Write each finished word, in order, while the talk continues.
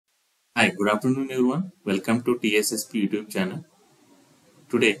Hi, good afternoon everyone. Welcome to TSSP YouTube channel.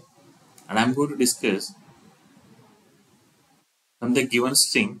 Today, I'm going to discuss from the given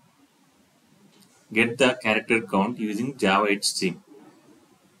string, get the character count using Java 8 string.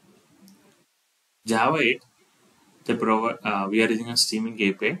 Java 8, we are using a streaming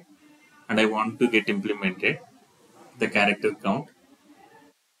API and I want to get implemented the character count.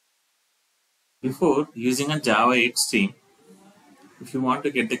 Before using a Java 8 string, if you want to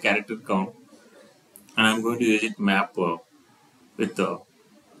get the character count, and I'm going to use it map with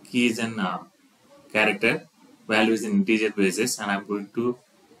keys and character values in integer basis, and I'm going to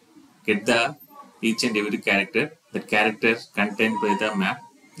get the each and every character, the character contained by the map.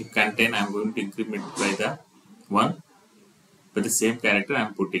 If contain, I'm going to increment by the 1, but the same character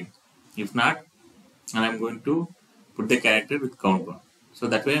I'm putting. If not, and I'm going to put the character with count 1. So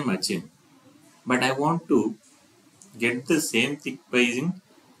that way I'm achieving. But I want to get the same thing by using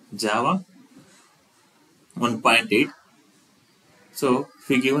Java 1.8. So if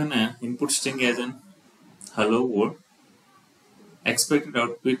we given an input string as an hello world, expected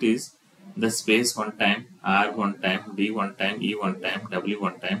output is the space one time, R one time, D one time, E one time, W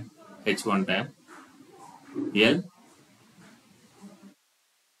one time, H one time, L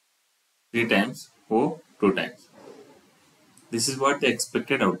 3 times, O 2 times. This is what the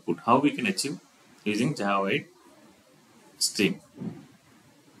expected output. How we can achieve using Java 8 string.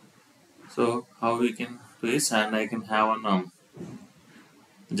 So how we can do this, and I can have an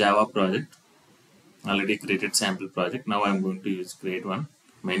Java project already created sample project. Now I'm going to create one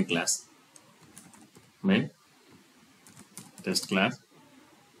main class, main test class.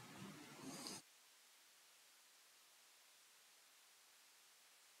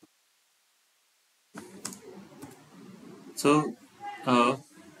 So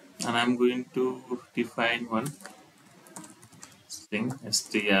and I'm going to define one string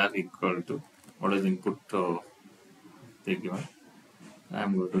str equal to what is input they given.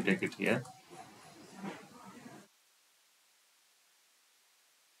 I'm going to take it here.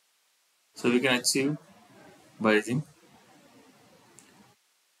 So we can achieve by using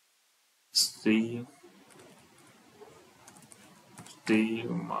stream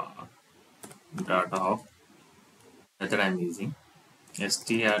dot of method I'm using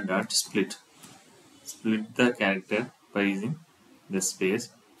str dot split the character by using the space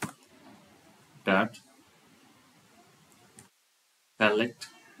dot collect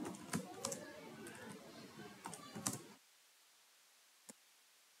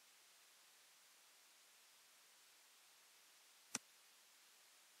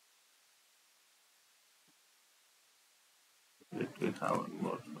let me have one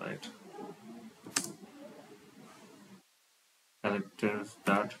more, right? Characters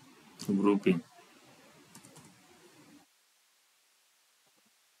dot grouping.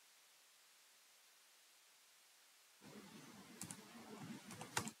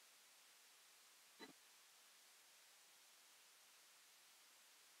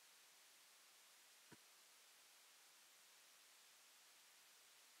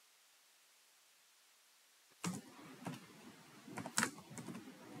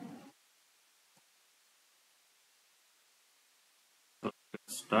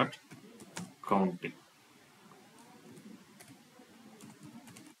 Start counting.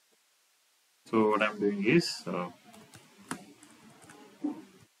 So what I'm doing is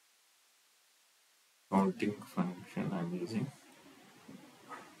counting function I'm using.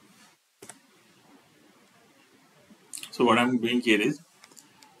 So what I'm doing here is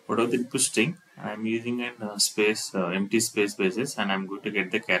whatever the input string I'm using an empty space basis, and I'm going to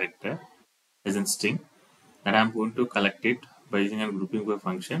get the character as a string, and I'm going to collect it by using a grouping by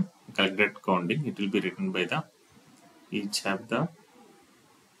function. Collect that counting, it will be written by the each have the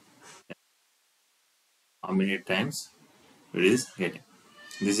how many times it is getting.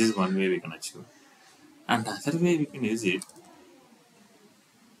 This is one way we can achieve, and the other way we can use it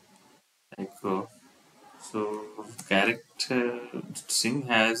like so character string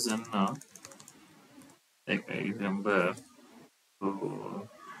has an like I remember, so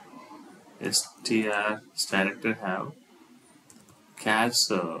str character have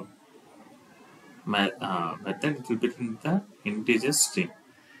chars method, it will be in the integer string.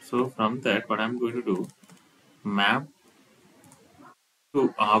 So from that, what I'm going to do, map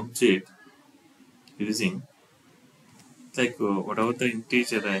to object using like whatever the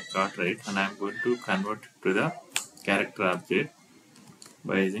integer I got, right, and I'm going to convert it to the character object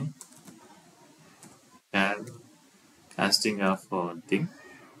by using casting of thing.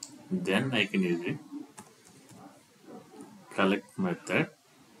 Then I can use it collect method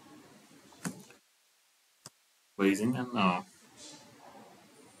by using an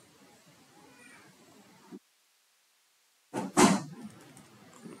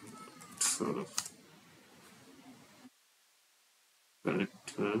So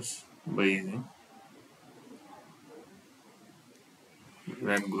characters by using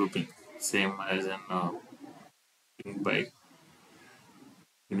random grouping, same as an by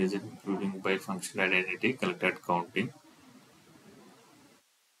using grouping by function identity collected counting.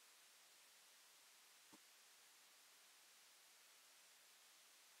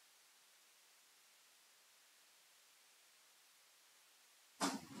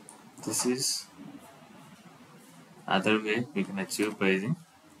 This is other way we can achieve by using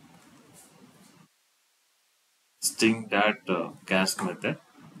string dot cast method.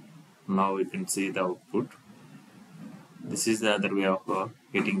 Now we can see the output. This is the other way of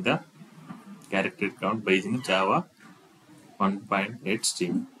getting the character count by using Java 1.8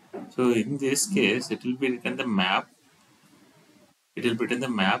 string. So in this case, it will be written the map. It will be written the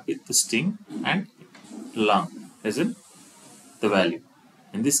map with the string and long as in the value.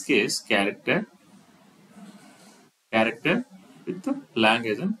 In this case, character with the lang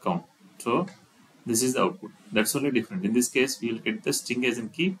as in count. So this is the output. That's only different. In this case, we will get the string as in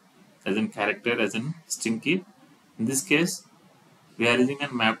key, as in character as in string key. In this case, we are using a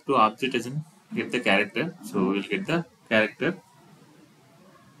map to object as in get the character. So we will get the character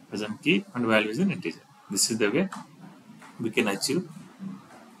as in key and value as an integer. This is the way we can achieve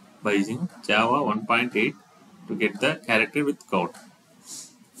by using Java 1.8 to get the character with count.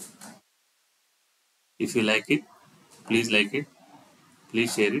 If you like it,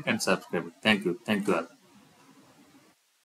 please share it and subscribe it. Thank you. Thank you all.